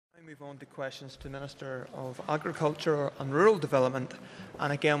move on to questions to the Minister of Agriculture and Rural Development.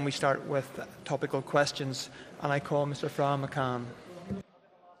 And again, we start with topical questions. And I call Mr. Fra McCann.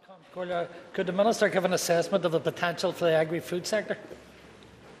 Could the Minister give an assessment of the potential for the agri-food sector?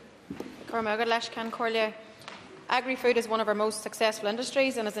 Agri-food is one of our most successful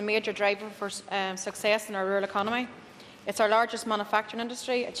industries and is a major driver for success in our rural economy. It's our largest manufacturing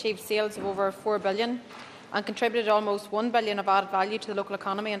industry, achieved sales of over $4 billion and contributed almost $1 billion of added value to the local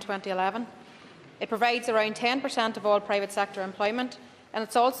economy in 2011. It provides around 10% of all private sector employment, and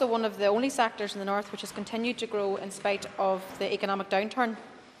it's also one of the only sectors in the North which has continued to grow in spite of the economic downturn.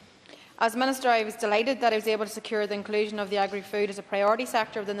 As Minister, I was delighted that I was able to secure the inclusion of the agri-food as a priority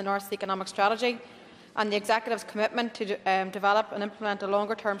sector within the North's economic strategy, and the Executive's commitment to develop and implement a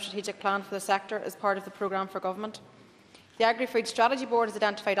longer-term strategic plan for the sector as part of the programme for government. The Agri-Food Strategy Board has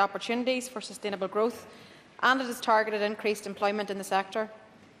identified opportunities for sustainable growth, and it has targeted increased employment in the sector.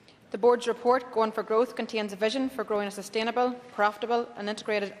 The Board's report, Going for Growth, contains a vision for growing a sustainable, profitable and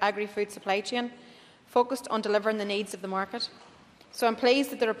integrated agri-food supply chain, focused on delivering the needs of the market. So I am pleased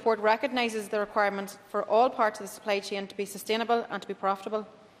that the report recognises the requirements for all parts of the supply chain to be sustainable and to be profitable.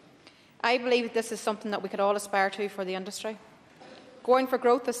 I believe that this is something that we could all aspire to for the industry. Going for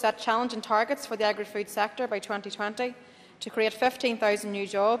Growth has set challenging targets for the agri-food sector by 2020 to create 15,000 new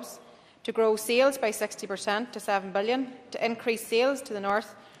jobs, to grow sales by 60% to $7 billion, to increase sales to the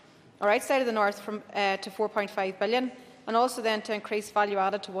north or outside of the north to $4.5 billion, and also then to increase value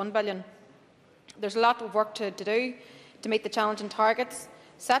added to $1 billion. There's a lot of work to do to meet the challenging targets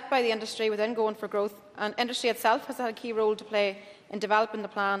set by the industry within Going for Growth, and industry itself has had a key role to play in developing the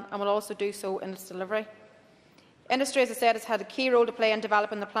plan and will also do so in its delivery. Industry, as I said, has had a key role to play in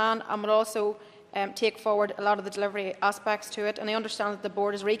developing the plan and will also take forward a lot of the delivery aspects to it, and I understand that the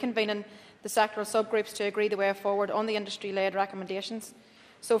Board is reconvening the sectoral subgroups to agree the way forward on the industry-led recommendations.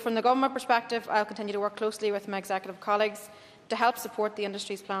 So from the Government perspective, I will continue to work closely with my Executive colleagues to help support the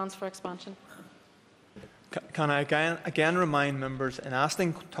industry's plans for expansion. Can I again remind members in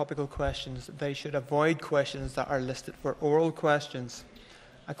asking topical questions that they should avoid questions that are listed for oral questions?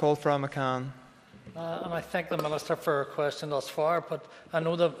 I call Fra McCann. And I thank the Minister for her question thus far, but I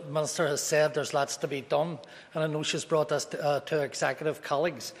know the Minister has said there's lots to be done, and I know she's brought this to her Executive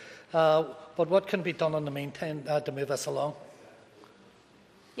colleagues. But what can be done in the meantime to move us along?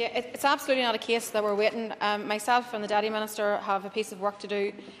 Yeah, it's absolutely not a case that we're waiting. Myself and the Deputy Minister have a piece of work to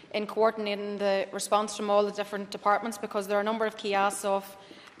do in coordinating the response from all the different departments, because there are a number of key asks of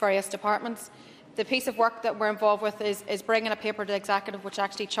various departments. The piece of work that we're involved with is bringing a paper to the Executive which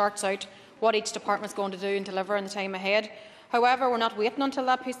actually charts out what each department is going to do and deliver in the time ahead. However, we're not waiting until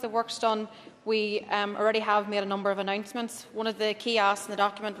that piece of work is done. We already have made a number of announcements. One of the key asks in the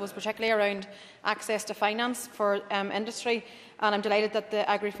document was particularly around access to finance for industry, and I'm delighted that the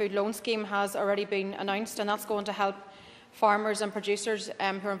Agri-Food Loan Scheme has already been announced, and that's going to help farmers and producers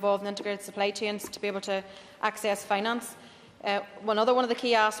who are involved in integrated supply chains to be able to access finance. Another one of the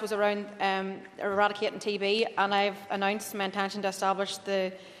key asks was around eradicating TB, and I've announced my intention to establish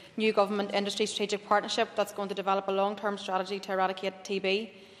the new Government Industry Strategic Partnership that's going to develop a long-term strategy to eradicate TB.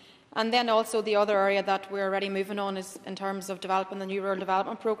 And then also the other area that we're already moving on is in terms of developing the new Rural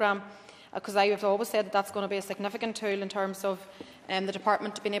Development Programme, because I have always said that that's going to be a significant tool in terms of the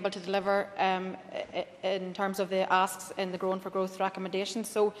Department being able to deliver in terms of the asks in the Growing for Growth recommendations.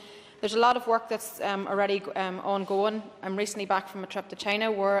 So there's a lot of work that's already ongoing. I'm recently back from a trip to China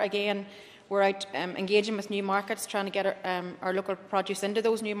where, again, we're out engaging with new markets, trying to get our local produce into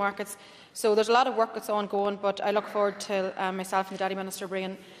those new markets. So there's a lot of work that's ongoing, but I look forward to myself and the Deputy Minister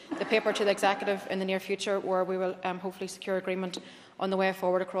bringing the paper to the Executive in the near future, where we will hopefully secure agreement on the way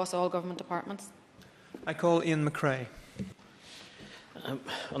forward across all government departments. I call Ian McCrae.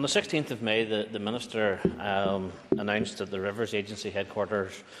 On the 16th of May, the Minister announced that the Rivers Agency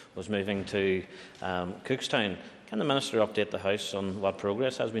headquarters was moving to Cookstown. Can the Minister update the House on what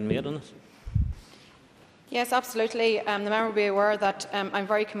progress has been made on this? Yes, absolutely. The member will be aware that I'm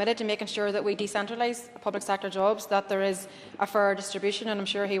very committed to making sure that we decentralise public sector jobs, that there is a fair distribution, and I'm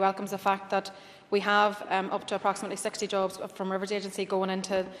sure he welcomes the fact that we have up to approximately 60 jobs from Rivers Agency going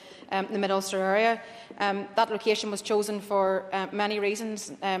into the Mid-Ulster area. That location was chosen for many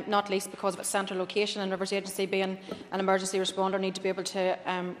reasons, not least because of its central location, and Rivers Agency being an emergency responder need to be able to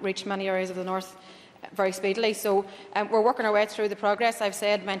reach many areas of the north very speedily. So we're working our way through the progress. I've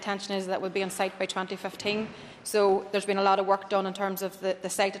said my intention is that we'll be on site by 2015. So there's been a lot of work done in terms of the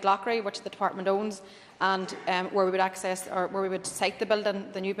site at Loughry, which the Department owns, and where we would access or where we would site the building,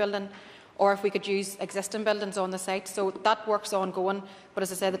 the new building, or if we could use existing buildings on the site. So that work's ongoing. But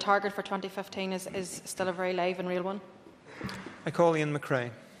as I say, the target for 2015 is still a very live and real one. I call Ian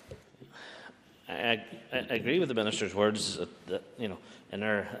McCrae. I agree with the Minister's words that in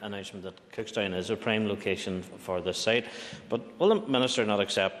her announcement that Cookstown is a prime location for this site. But will the Minister not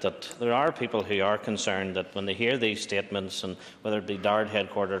accept that there are people who are concerned that when they hear these statements, and whether it be DARD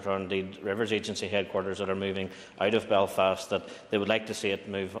headquarters or indeed Rivers Agency headquarters that are moving out of Belfast, that they would like to see it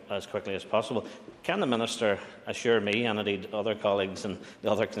move as quickly as possible? Can the Minister assure me and indeed other colleagues in the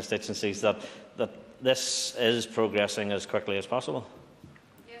other constituencies that this is progressing as quickly as possible?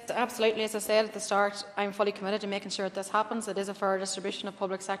 Absolutely. As I said at the start, I'm fully committed to making sure that this happens. It is a fair distribution of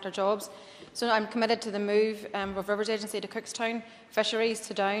public sector jobs. So I'm committed to the move of Rivers Agency to Cookstown, Fisheries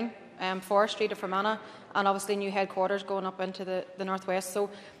to Down, Forestry to Fermanagh, and obviously new headquarters going up into the North West. So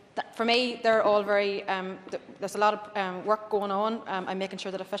for me, they're all very, there's a lot of work going on. I'm making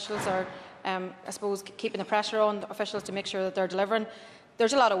sure that officials are, I suppose, keeping the pressure on officials to make sure that they're delivering.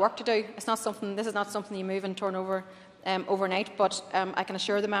 There's a lot of work to do. This is not something you move and turn over overnight, but I can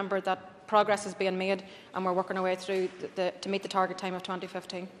assure the member that progress is being made and we're working our way through to meet the target time of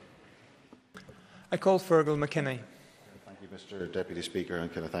 2015. I call Fergal McKinney. Thank you, Mr Deputy Speaker,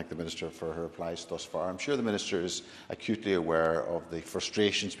 and can I thank the Minister for her replies thus far. I'm sure the Minister is acutely aware of the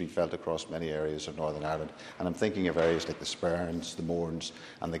frustrations being felt across many areas of Northern Ireland, and I'm thinking of areas like the Sperrins, the Mournes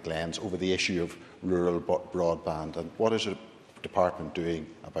and the Glens over the issue of rural broadband. And what is the Department doing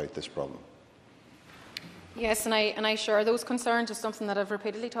about this problem? Yes, and I share those concerns. It's something that I've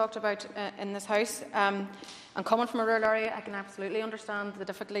repeatedly talked about in this House. And coming from a rural area, I can absolutely understand the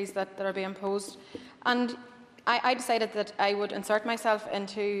difficulties that are being posed. And I decided that I would insert myself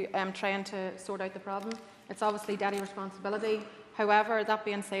into trying to sort out the problem. It's obviously daddy responsibility. However, that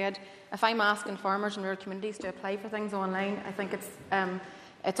being said, if I'm asking farmers in rural communities to apply for things online, I think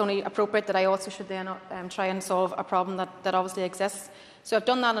it's only appropriate that I also should then try and solve a problem that obviously exists. So I've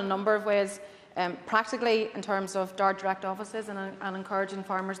done that in a number of ways. Practically, in terms of DARD direct offices and encouraging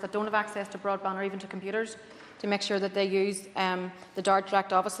farmers that don't have access to broadband or even to computers to make sure that they use the DARD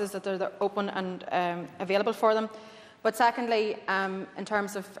direct offices, that they're open and available for them. But secondly, in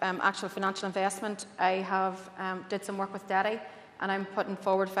terms of actual financial investment, I have did some work with DADI, and I'm putting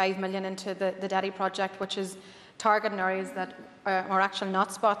forward $5 million into the DADI project, which is targeting areas that are actual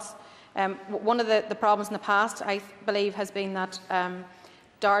not spots. One of the problems in the past, I believe, has been that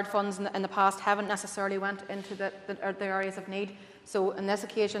DARD funds in the past haven't necessarily went into the areas of need. So on this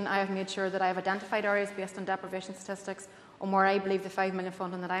occasion, I have made sure that I have identified areas based on deprivation statistics on where I believe the $5 million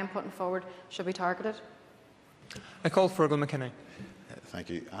funding that I am putting forward should be targeted. I call Fergal McKinney. Thank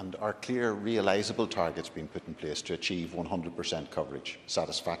you. And are clear, realisable targets being put in place to achieve 100% coverage,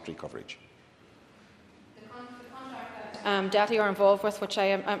 satisfactory coverage? DATI are involved with, which I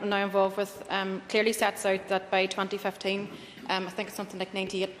am now involved with, clearly sets out that by 2015, I think it's something like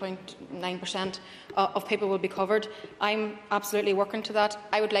 98.9% of people will be covered. I'm absolutely working to that.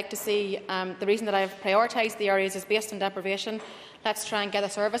 I would like to see, the reason that I've prioritised the areas is based on deprivation. Let's try and get a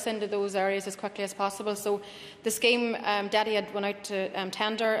service into those areas as quickly as possible. So the scheme, DATI had went out to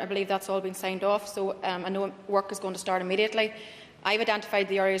tender. I believe that's all been signed off. So I know work is going to start immediately. I've identified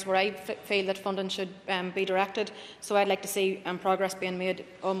the areas where I feel that funding should be directed. So I'd like to see progress being made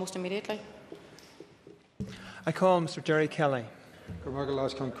almost immediately. I call Mr Jerry Kelly.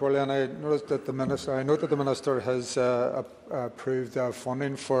 And I noticed that the Minister has approved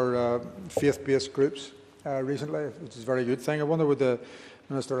funding for faith-based groups recently, which is a very good thing. I wonder would the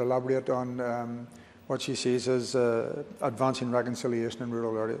Minister elaborate on what she sees as advancing reconciliation in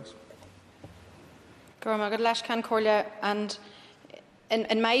rural areas? And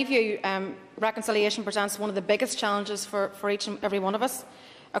in my view, reconciliation presents one of the biggest challenges for each and every one of us.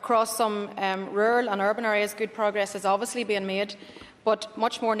 Across some rural and urban areas, good progress is obviously being made, but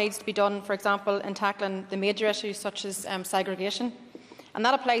much more needs to be done, for example, in tackling the major issues such as segregation. And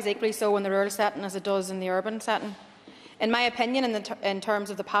that applies equally so in the rural setting as it does in the urban setting. In my opinion, in terms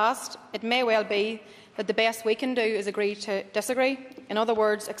of the past, it may well be that the best we can do is agree to disagree. In other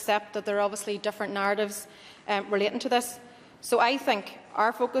words, accept that there are obviously different narratives relating to this. So I think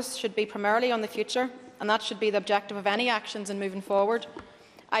our focus should be primarily on the future, and that should be the objective of any actions in moving forward.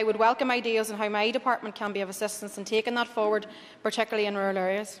 I would welcome ideas on how my department can be of assistance in taking that forward, particularly in rural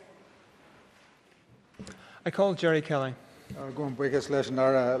areas. I call Jerry Kelly. Thank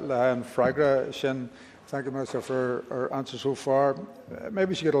you, Minister, for her answer so far.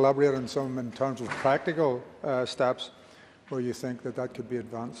 Maybe she could elaborate on some in terms of practical steps where you think that could be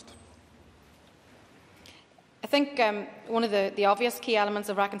advanced. I think one of the obvious key elements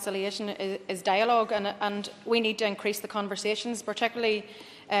of reconciliation is dialogue, and we need to increase the conversations, particularly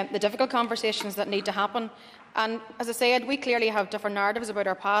the difficult conversations that need to happen. And as I said, we clearly have different narratives about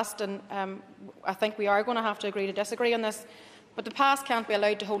our past, and I think we are going to have to agree to disagree on this. But the past can't be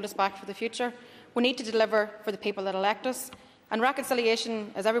allowed to hold us back for the future. We need to deliver for the people that elect us. And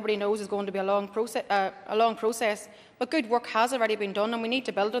reconciliation, as everybody knows, is going to be a long process. But good work has already been done, and we need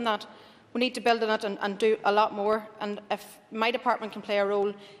to build on that. We need to build on it and do a lot more. And if my department can play a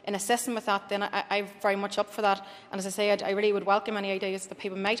role in assisting with that, then I'm very much up for that. And as I say, I really would welcome any ideas that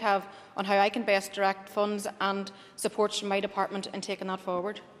people might have on how I can best direct funds and support from my department in taking that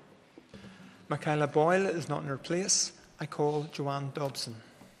forward. Michaela Boyle is not in her place. I call Joanne Dobson.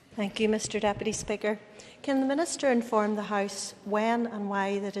 Thank you, Mr Deputy Speaker. Can the Minister inform the House when and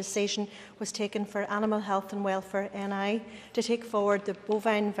why the decision was taken for Animal Health and Welfare NI to take forward the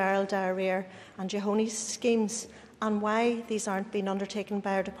bovine viral diarrhoea and Johonys schemes, and why these aren't being undertaken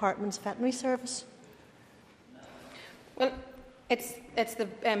by our department's veterinary service? Well, it's the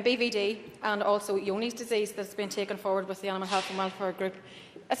BVD and also Johonys disease that's been taken forward with the Animal Health and Welfare Group.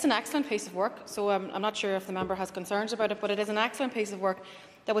 It's an excellent piece of work, so I'm not sure if the member has concerns about it, but it is an excellent piece of work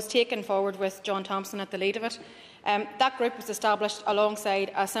that was taken forward with John Thompson at the lead of it. That group was established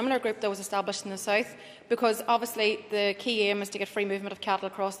alongside a similar group that was established in the south, because obviously the key aim is to get free movement of cattle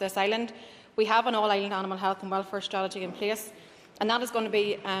across this island. We have an all-island animal health and welfare strategy in place, and that is going to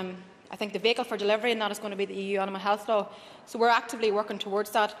be, I think, the vehicle for delivery, and that is going to be the EU Animal Health Law. So we're actively working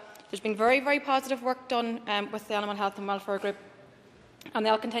towards that. There's been very, very positive work done with the Animal Health and Welfare Group, and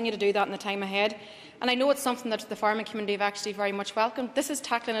they'll continue to do that in the time ahead. And I know it's something that the farming community have actually very much welcomed. This is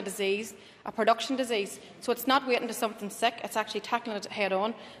tackling a disease, a production disease, so it's not waiting to something sick, it's actually tackling it head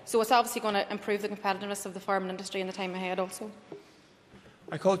on. So it's obviously going to improve the competitiveness of the farming industry in the time ahead also.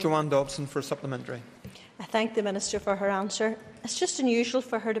 I call Joanne Dobson for supplementary. I thank the Minister for her answer. It's just unusual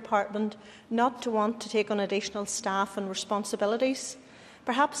for her department not to want to take on additional staff and responsibilities.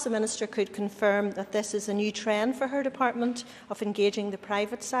 Perhaps the Minister could confirm that this is a new trend for her department of engaging the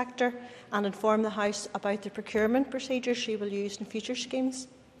private sector and inform the House about the procurement procedures she will use in future schemes.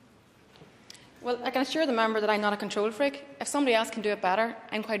 Well, I can assure the member that I'm not a control freak. If somebody else can do it better,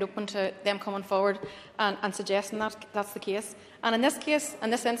 I'm quite open to them coming forward and suggesting that that's the case. And in this case, in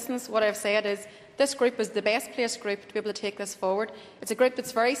this instance, what I've said is this group is the best placed group to be able to take this forward. It's a group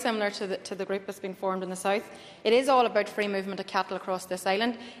that's very similar to the group that's been formed in the south. It is all about free movement of cattle across this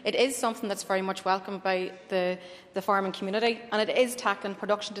island. It is something that's very much welcomed by the farming community, and it is tackling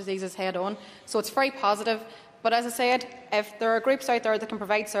production diseases head on. So it's very positive. But as I said, if there are groups out there that can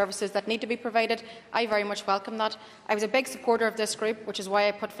provide services that need to be provided, I very much welcome that. I was a big supporter of this group, which is why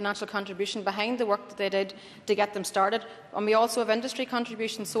I put financial contribution behind the work that they did to get them started. And we also have industry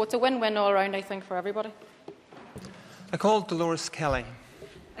contributions, so it's a win-win all round, I think, for everybody. I call Dolores Kelly.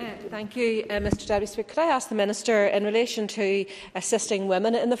 Thank you, Mr Deputy Speaker. Could I ask the Minister, in relation to assisting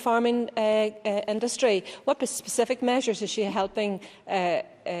women in the farming industry, what specific measures is she helping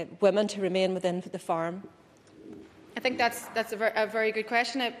women to remain within the farm? I think that's a very good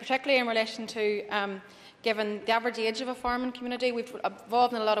question, particularly in relation to given the average age of a farming community. We've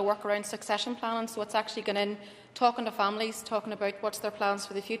involved in a lot of work around succession planning, so it's actually gone in, talking to families, talking about what's their plans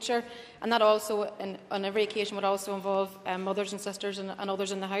for the future, and that also, on every occasion, would also involve mothers and sisters and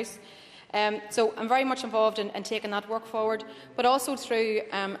others in the house. So I'm very much involved in taking that work forward, but also through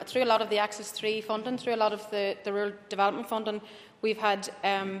a lot of the Access 3 funding, through a lot of the rural development funding. We've had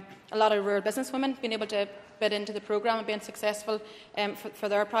a lot of rural businesswomen being able to bid into the programme and being successful for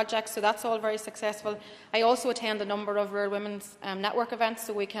their projects, so that's all very successful. I also attend a number of rural women's network events,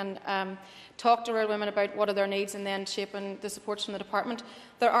 so we can talk to rural women about what are their needs and then shaping the supports from the department.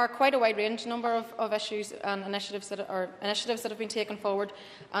 There are quite a wide range number of issues and initiatives that have been taken forward,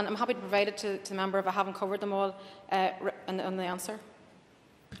 and I'm happy to provide it to the member if I haven't covered them all in the answer.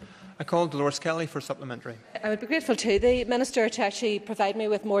 I call Dolores Kelly for supplementary. I would be grateful to the Minister to actually provide me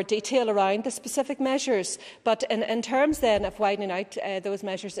with more detail around the specific measures. But in terms then of widening out those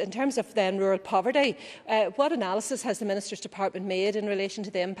measures, in terms of then rural poverty, what analysis has the Minister's Department made in relation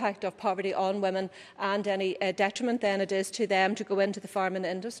to the impact of poverty on women and any detriment then it is to them to go into the farming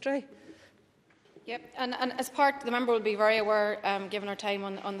industry? Yep, and as part, the member will be very aware, given our time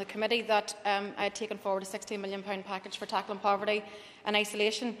on the committee, that I had taken forward a £16 million package for tackling poverty and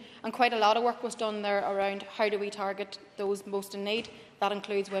isolation, and quite a lot of work was done there around how do we target those most in need. That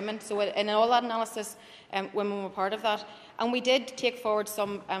includes women. So in all that analysis, women were part of that. And we did take forward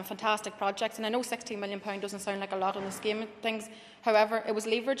some fantastic projects, and I know £16 million doesn't sound like a lot on the scheme of things. However, it was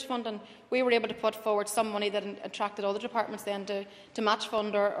leverage funding. We were able to put forward some money that attracted other departments then to match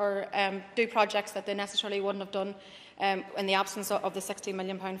fund or do projects that they necessarily wouldn't have done in the absence of the £16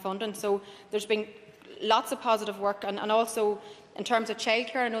 million funding. So there's been lots of positive work, and also in terms of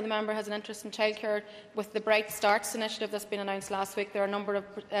childcare, I know the member has an interest in childcare. With the Bright Starts initiative that's been announced last week, there are a number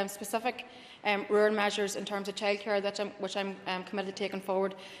of specific rural measures in terms of childcare, which I'm committed to taking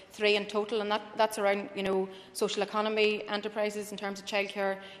forward, 3 in total, and that's around social economy enterprises in terms of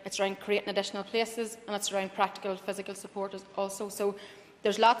childcare. It's around creating additional places, and it's around practical physical support also. So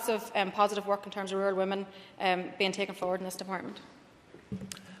there's lots of positive work in terms of rural women being taken forward in this department.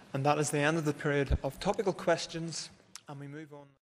 And that is the end of the period of topical questions, and we move on.